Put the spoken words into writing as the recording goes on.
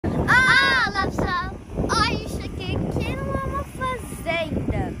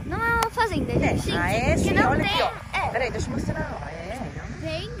fazenda, gente. Esse, que não olha tem... aqui, ó. Peraí, deixa eu mostrar.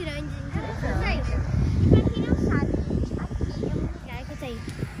 Bem grande, gente. E pra quem não sabe, gente, aqui é um lugar que tem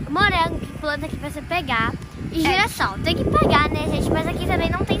morango que planta aqui pra você pegar. E girassol. Tem que pagar, né, gente? Mas aqui também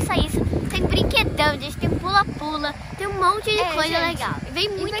não tem só isso. Tem brinquedão, gente. Tem pula-pula. Tem um monte de coisa legal. E vem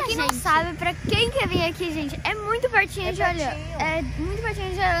muita gente. Pra quem não sabe, pra quem quer vir aqui, gente, é muito pertinho de Orlando. É muito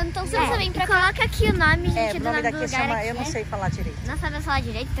pertinho de Orlando. Então, se você vem pra cá, coloca aqui o nome, gente, do nome do lugar chama, aqui, eu não sei falar direito. Não sabe falar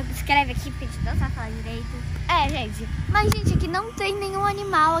direito? Então escreve aqui, porque a gente não sabe falar direito. Gente. Mas, gente, aqui não tem nenhum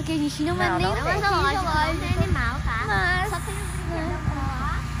animal. Aqui a gente não é nem uma loja. Não tem animal, tá? Mas só tem um brinquedão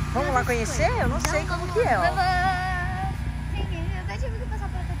lá. Vamos lá conhecer? Eu não sei como que é, ó. Gente, eu até tive que passar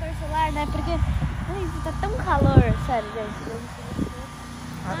protetor solar, né? Porque tá tão calor, sério,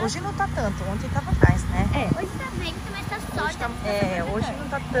 gente. Hoje não tá tanto, ontem tava mais, né? Hoje tá bem, mas tá só. Hoje não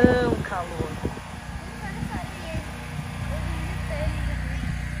tá tão calor.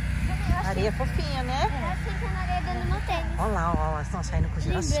 Areia fofinha, né? Eu fico na areia dando meu tênis. Olha lá, ó, elas estão saindo com o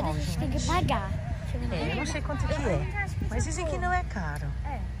girassol, A gente gente. tem que pagar. Eu não sei quanto que é, mas dizem que não é caro.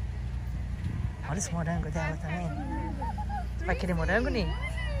 Olha esse morango dela também. Você vai querer morango, Ni?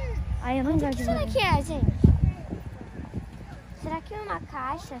 Ai, eu não gosto de morango. Será que é, gente? Será que uma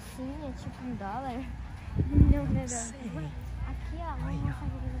caixa assim é tipo $1? Não sei. Aqui, ó.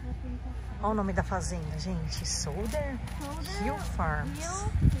 Olha o nome da fazenda, gente. Solder Hill Farms.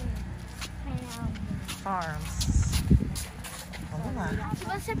 Vamos lá. Aqui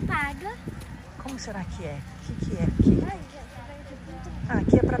você paga. Como será que é? O que é aqui?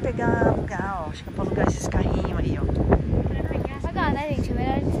 Aqui é pra pegar lugar, ó. Acho que é pra alugar esses carrinhos aí, ó. Pra pagar, né, gente? É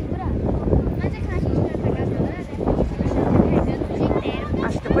melhor de segurar. Mas é que a gente vai pagar agora, né? Porque você vai carregando o dia inteiro.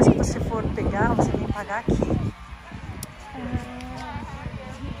 Acho que depois que você for pegar, você tem que pagar aqui.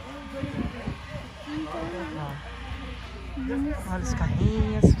 Olha os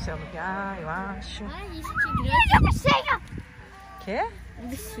carrinhos, pra você alugar, eu acho. Ai, isso que grande. É um bichinho! Quê? Um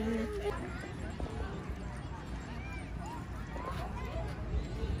bichinho.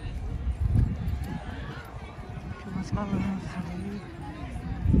 Umas balanças ali.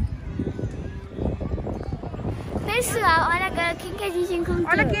 Pessoal, olha agora quem que a gente encontrou.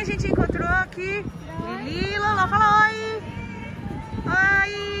 Olha quem a gente encontrou aqui. Lili, Loló, fala oi.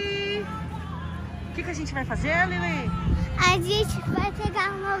 Oi. O que a gente vai fazer, Lili? A gente vai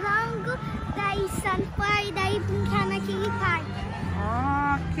pegar um morango, daí sanfar e daí brincar naquele parque.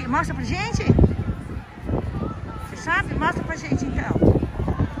 Ok. Mostra pra gente? Você sabe? Mostra pra gente então.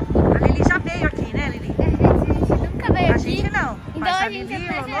 A Lili já veio aqui, né, Lili? A gente nunca veio aqui. A gente não. Então mas a a gente Lili e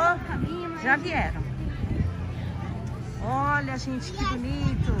até o já Loló já vieram. Olha, gente, que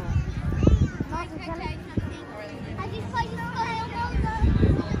bonito. Nossa, a gente pode escorrer o morango.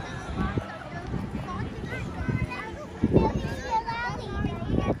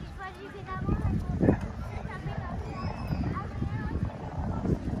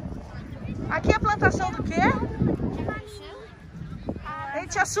 Aqui é a plantação do quê? Ei,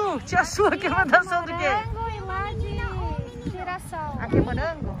 tia Su, aqui é a plantação do quê? Morango e lá de girassol. Aqui é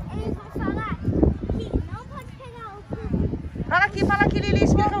morango? Eles vão falar que não pode pegar o fruto. Fala aqui, Lili,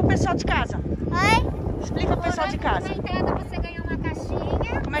 explica o pessoal de casa. Oi? Explica o pessoal de casa. Na entrada você ganha uma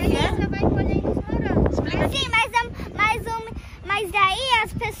caixinha. Como é que é? Você vai colhendo os morangos. Explica aqui. Sim, mas daí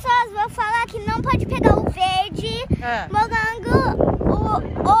as pessoas vão falar que não pode pegar o verde, morango ou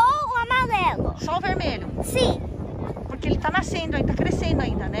o amarelo. Só o vermelho? Sim. Porque ele tá nascendo ainda, tá crescendo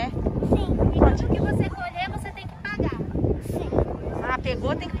ainda, né? Sim. E tudo que você colher, você tem que pagar. Sim. Ah,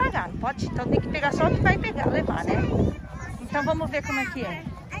 pegou, tem que pagar. Não pode, então tem que pegar só o que vai pegar, levar, né? Então vamos ver como é que é.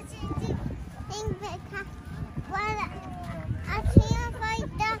 A gente tem que pegar. A tia vai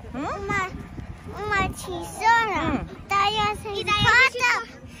dar uma tesoura. Daí a gente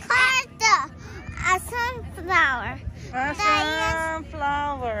corta a sunflower.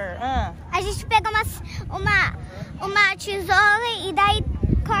 Sunflower. A gente pega uma tesoura e daí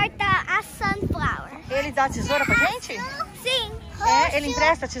corta a sunflower. Ele dá a tesoura pra gente? Sim. Ele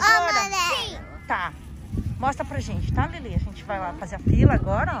empresta a tesoura? Sim. Tá. Mostra pra gente, tá, Lili? A gente vai lá fazer a fila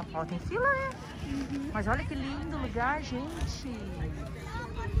agora, ó. Ó, tem fila, né? Mas olha que lindo lugar, gente.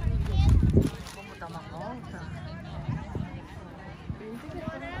 Vamos dar uma volta. O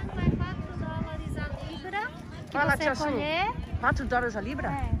morango é $4 a libra. Fala, Você tia Su. colher. $4 a libra?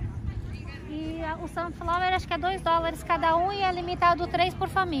 E o sunflower acho que é $2 cada um e é limitado 3 por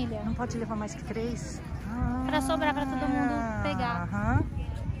família. Não pode levar mais que 3? Pra sobrar pra todo mundo pegar. Aham.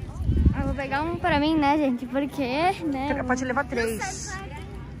 Eu vou pegar um pra mim, né, gente? Porque, né? Pode levar 3.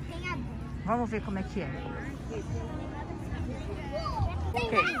 Vamos ver como é que é.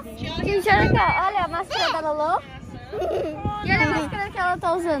 Gente, olha aqui, olha a maçã da Lolo. E olha a máscara que ela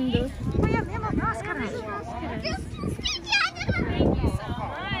tá usando. Foi a mesma máscara.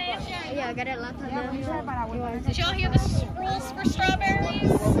 E agora ela tá dando... Did y'all hear the rules for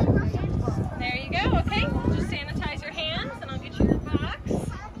strawberries? There you go, okay? Just sanitize your hands and I'll get you your box.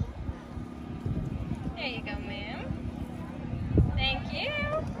 There you go, ma'am. Thank you.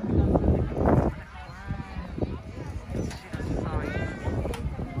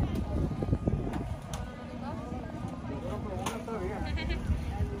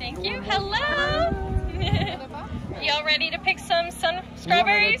 Thank you. Hello. Y'all ready to pick some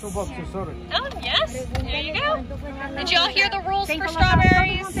strawberries? Oh, yes. There you go. Did y'all hear the rules for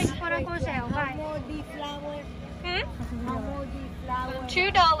strawberries?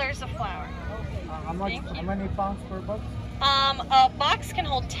 $2 a flower. How many pounds per box? A box can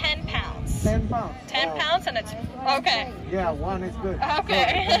hold 10 pounds. 10 pounds. 10 pounds and it's okay. Yeah, one is good.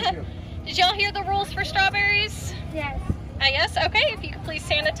 Okay. Good, thank you. Did y'all hear the rules for strawberries? Yes. Yes? Okay, if you could please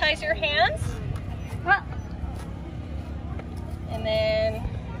sanitize your hands. And then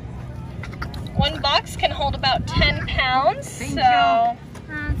one box can hold about 10 pounds. So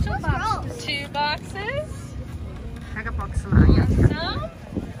 2 boxes. Pega a box lá, Ian. So,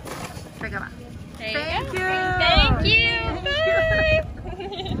 Pega lá. there you go. Thank you. Bye.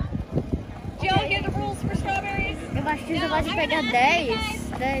 Did y'all hear the rules for strawberries? Eu acho que você pode pegar 10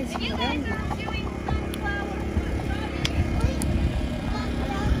 morangos.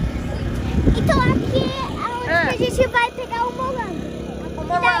 Então aqui é onde a gente vai pegar o morango. O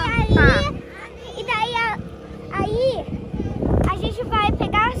morango, E daí a gente vai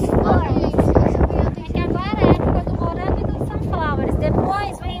pegar as flores. É que agora é a época do morango e dos sunflowers.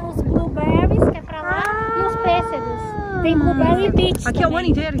 Depois vem os blueberries, que é pra lá, e os pêssegos. Tem blueberry e peach Aqui é o ano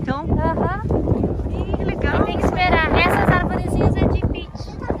inteiro, então? Aham. Que legal. Tem que esperar. Essas arvorezinhas é de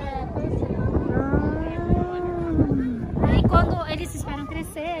peach. Aí quando eles esperam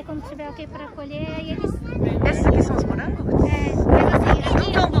crescer, quando tiver o que pra colher, aí eles... Esses aqui são os morangos? Mas assim,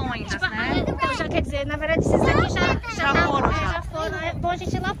 Não tão bom ainda, né? então já quer dizer, na verdade esses aqui já foram, já foram. É bom a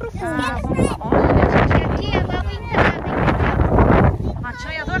gente ir lá pro fundo. Olha, Porque aqui é logo entrada, entendeu?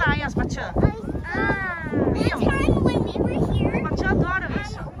 Matchan ia adorar, hein, as Matchan. Matchan adora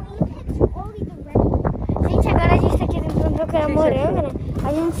isso. Gente, agora a gente tá aqui tentando procurar morango, né?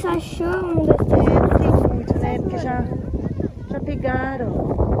 A gente só achou um dos três. Não tem muito, né? Porque já pegaram.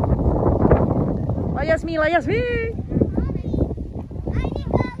 Olha a Yasmin lá, Yasmin!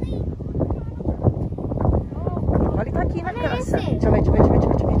 Olha, tá aqui na caça. Deixa eu ver.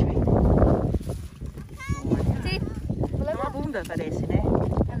 Olha. Uma bunda, parece, né?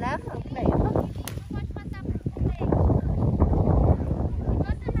 Leva.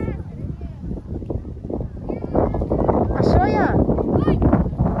 Achou, Ian?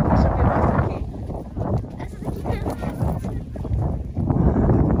 Deixa eu ver, mostra aqui.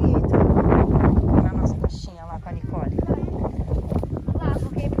 Bonita. Na nossa caixinha lá com a Nicole.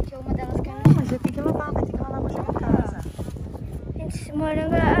 Porque uma delas caiu no chão. Mas vai ter que lavar pra chegar em casa. Gente, esse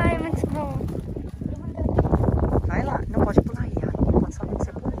morango é muito bom. Vai lá, não pode pular aí, não pode só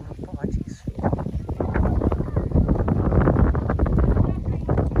você pular, não pode isso.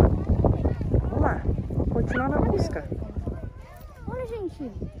 Vamos lá, continuar na busca. Olha,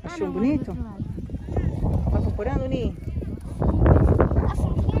 gente. Achou bonito? Tá procurando, Ni?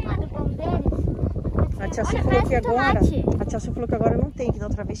 Assim, do pão deles. A tia Su Olha, falou que parece um agora. tomate. A tia Su falou que agora não tem, que da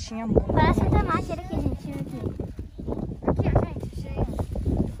outra vez tinha muito. Parece um tomate. Olha aqui, gente. Aqui, ó, gente. Cheio.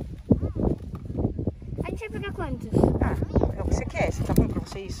 A gente vai pegar quantos? Ah, é o que você quer, você tá bom pra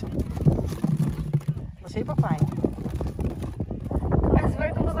você isso? Você e papai. Mas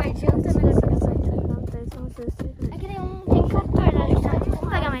agora com o papai adianta, é melhor pegar só. É que tem 14, né? Vamos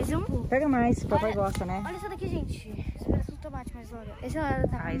pegar mais um? Pega mais, se o papai gosta, né? Olha essa daqui, gente. Esse parece um tomate mais logo. Esse lado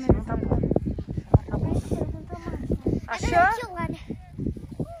tá. Ah, esse não tá bom. Esse não tá bom. Esse parece um tomate. Achou?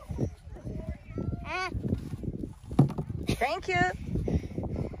 É. Thank you.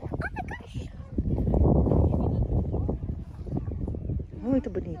 Muito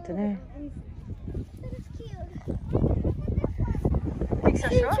bonito, né? O que você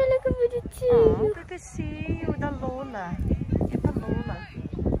achou? Olha que bonitinho. O bebezinho da Lola. É da Lola.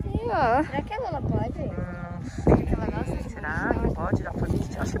 Ó. Será que a Lola pode? Não sei. Ela gosta de Será que pode dar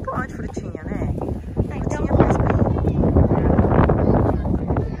frutinha? Acho que pode, frutinha, né? Então, Frutinha faz bem.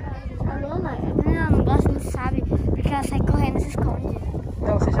 a Lola, não gosta, não sabe, porque ela sai correndo e se esconde.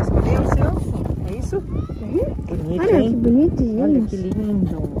 Então, você já escolheu o seu? É isso? Bonito, Olha que hein? bonitinho. Olha que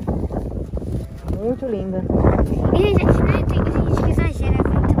lindo. Muito linda. E, gente, né, tem gente que exagera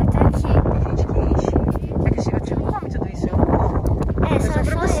muito, ela tá aqui. Tem gente que enche. É que a gente não come tudo isso, eu não como. É, Mas só é pra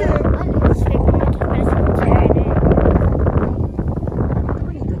sou você. eu. Olha, você vê como aqui parece uma mulher, né?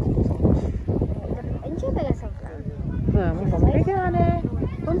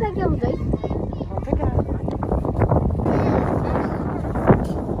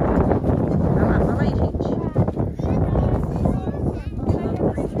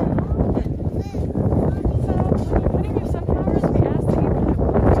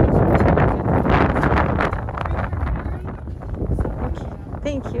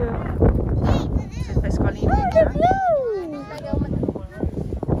 Thank you. Você vai escolher já?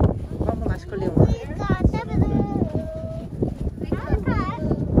 Vamos lá escolher uma.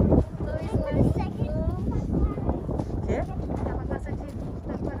 O quê? Tava passando de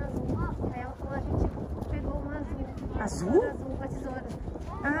cor azul. Aí a gente pegou uma azul. Azul? Azul com a tesoura.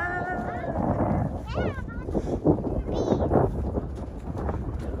 Ah!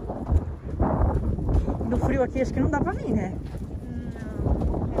 No frio aqui acho que não dá pra vir, né?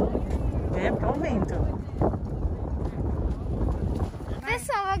 Não. É, porque é o vento.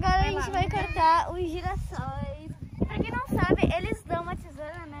 Pessoal, agora a gente vai cortar os girassóis. Pra quem não sabe, eles dão uma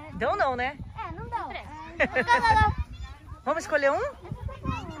tesoura, né? Dão não, né? É, não dão. Não. Vamos escolher um?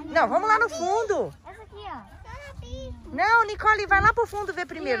 Não, vamos lá no fundo. Essa aqui, ó. Não, Nicole, vai lá pro fundo ver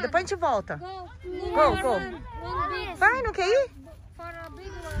primeiro, depois a gente volta. Go. Vai, não quer ir?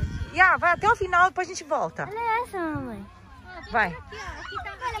 Yeah, vai até o final, depois a gente volta. Olha essa, mamãe. Vai. Vem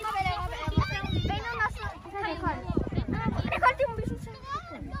no nosso... Agora tem um bicho de cerveja.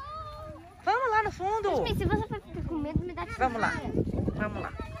 Vamos lá no fundo. Se você ficar com medo, me dá tesoura. Vamos lá. Vamos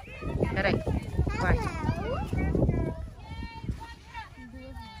lá. Peraí. Vai.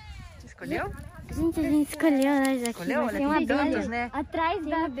 Escolheu? Gente, a gente escolheu, né, Jaque? Escolheu? Olha, Tem uma tem tantos, abelha. né? Atrás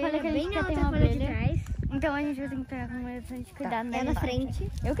da abelha, bem na outra folha de trás. Então a gente vai ter que pegar com bastante cuidado, né? Na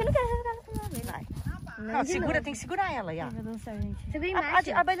frente. Eu que não quero jogar com a abelha. Vai. Não, segura, tem que segurar ela, Iá. Meu Deus do céu, gente. Segura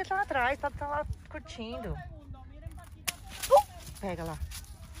A abelha tá lá atrás, tá lá curtindo. Pega lá.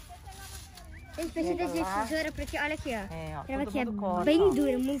 Gente, precisa de tesoura, porque olha aqui, ó. É, ó. Ela Todo aqui é mundo corta, bem ó.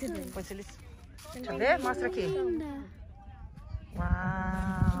 dura, muito dura. Depois eles... Deixa eu ver, mostra aqui. Uau.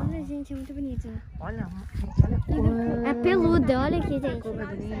 Olha, gente, é muito bonito. Olha, gente, olha a cor. É peluda, olha aqui, gente. Cor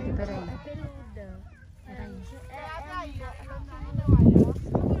bonita, peraí.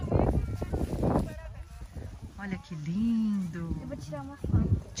 Olha que lindo. Eu vou tirar uma foto.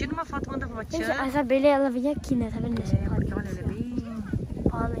 Tira uma foto, manda pra Gente, tia. as abelhas, ela vem aqui, né? Tá vendo? É, porque olha, ela é bem...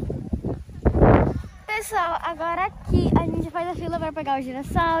 Pólen. Pessoal, agora aqui a gente faz a fila para pegar o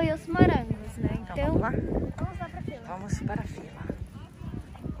girassol e os morangos, né? Então, Então, vamos lá? vamos lá pra fila. Vamos para a fila.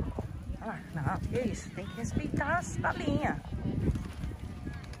 Ah, não, que isso, tem que respeitar as balinhas.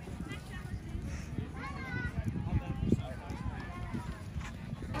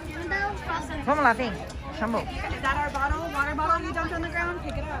 Vamos lá, vem. Chamou. Is that our bottle? Water bottle you dumped on the ground?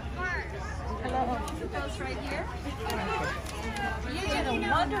 Pick it up. Hello. Those right here. You did a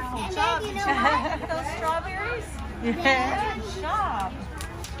wonderful job. Did you like those strawberries? Yeah. Good job.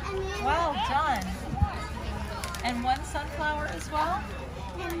 Well done. And one sunflower as well?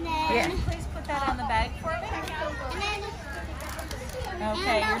 Yeah. Can you please put that on the bag for me?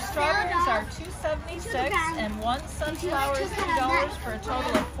 Okay, your strawberries are $2.76 and one sunflower is $2 for a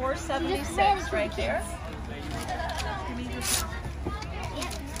total of $4.76 right there.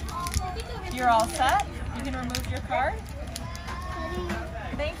 You're all set. You can remove your card.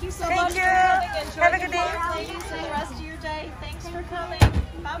 Thank you so much for coming. Enjoy Have a the good day. park, ladies, and the rest of your day. Thanks for coming.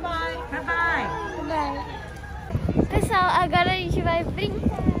 Bye-bye. Bye-bye. Pessoal, agora a gente vai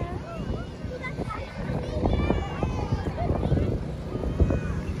brincar.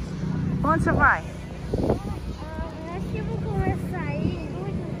 Onde você vai? Acho que eu vou começar aí.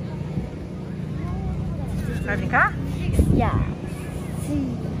 Vai brincar?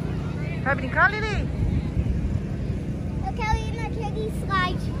 Sim. Vai brincar, Lili? Eu quero ir naquele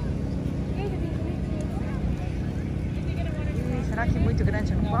slide. Será que é muito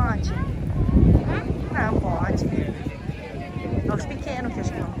grande não pode? Não, pode. É os pequenos que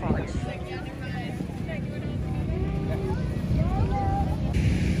acho que não pode.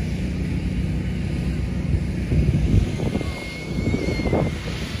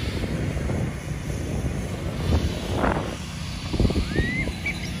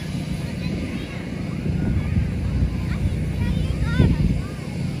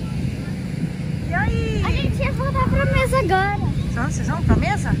 E aí? A gente ia voltar pra mesa agora. Vocês vão pra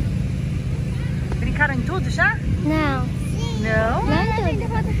mesa? Brincaram em tudo já? Não. Não? Não, a gente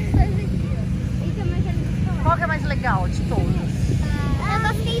volta com os dois aqui. E também quero falar. Qual que é mais legal de todos? Eu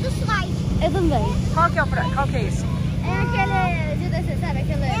gostei do slide. Eu também. Qual que é esse? É aquele de descer, sabe?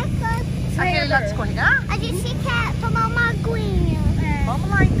 Aquele lá de escorregar? A gente quer tomar uma aguinha. Vamos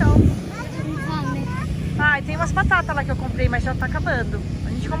lá então. Vamos. Ah, tem umas batatas lá que eu comprei, mas já tá acabando. A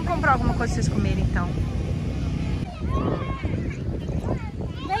gente vamos comprar alguma coisa pra vocês comerem então.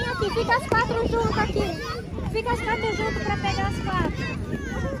 Vem aqui, fica as quatro juntas aqui. Fica as quatro juntas pra pegar as quatro.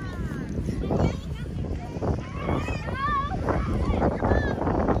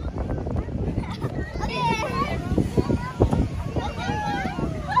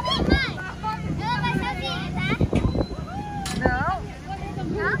 Não.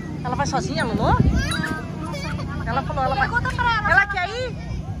 Ela vai sozinha, Lulu? Ela falou, ela vai. Ela quer ir?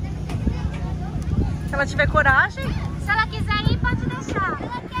 Se ela tiver coragem? Se ela quiser ir, pode deixar.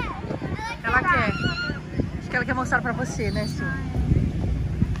 Ela quer. Acho que ela quer mostrar pra você, né, Su?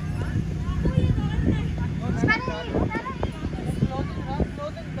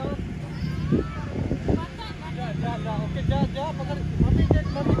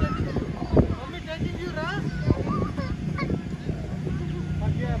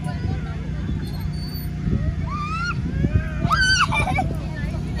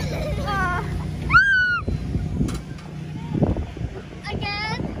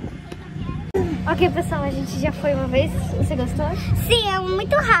 Ok, pessoal, a gente já foi uma vez. Você gostou? Sim, é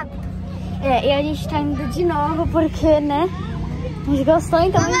muito rápido. É, e a gente tá indo de novo porque, né? A gente gostou,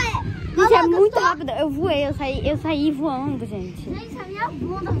 então... Gente, é muito rápido. Eu voei, eu saí voando, gente. Gente, a minha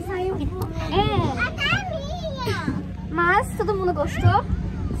bunda saiu voando. É. Até a minha. Mas todo mundo gostou?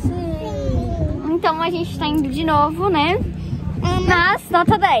 Sim. Então a gente tá indo de novo, né? Mas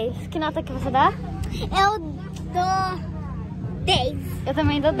nota 10. Que nota que você dá? Eu dou 10. Eu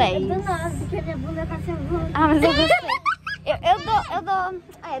também dou 10. Eu dou 9, porque a minha bunda tá saindo voando. Ah, mas eu gostei. eu dou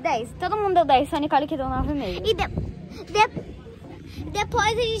 10. Todo mundo deu 10, só a Nicole que deu 9,5. E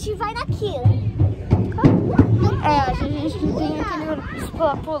depois a gente vai naquilo. É, a gente tem aquele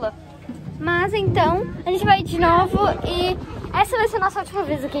pula-pula. Mas então, a gente vai de novo e essa vai ser a nossa última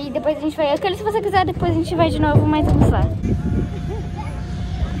vez, ok? Depois a gente vai... Se você quiser, depois a gente vai de novo, mas vamos lá.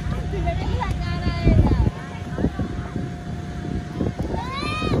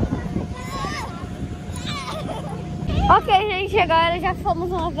 Ok, gente, agora já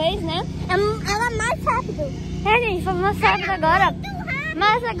fomos uma vez, né? Ela é mais rápido. É, gente, fomos mais rápido agora.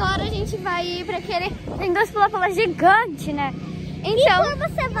 Mas agora a gente vai ir pra aquele... Tem 2 pula-pula gigantes, né? Então... E quando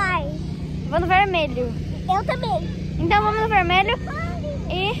você vai? Vou no vermelho. Eu também. Então vamos no vermelho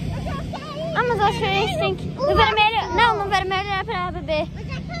e... Ah, mas eu acho que a gente tem que... No vermelho... Não, no vermelho é pra beber.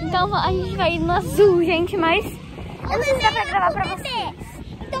 Então a gente vai ir no azul, gente, mas... Eu não sei se dá pra gravar pra vocês.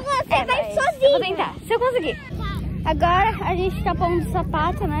 Então você vai sozinho. Eu vou tentar, se eu conseguir. Agora a gente tá pondo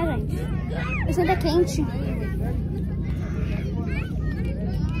sapato, né, gente? O centro é quente.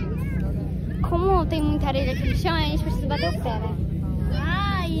 Como tem muita areia aqui no chão, a gente precisa bater o pé, né?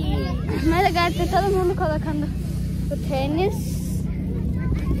 Ai. Mas agora tá todo mundo colocando o tênis.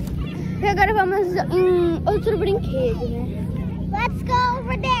 E agora vamos em outro brinquedo, né? Let's go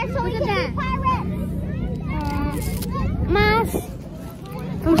over there so we can be pirates. Mas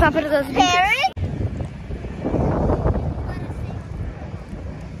vamos lá para os outros brinquedos.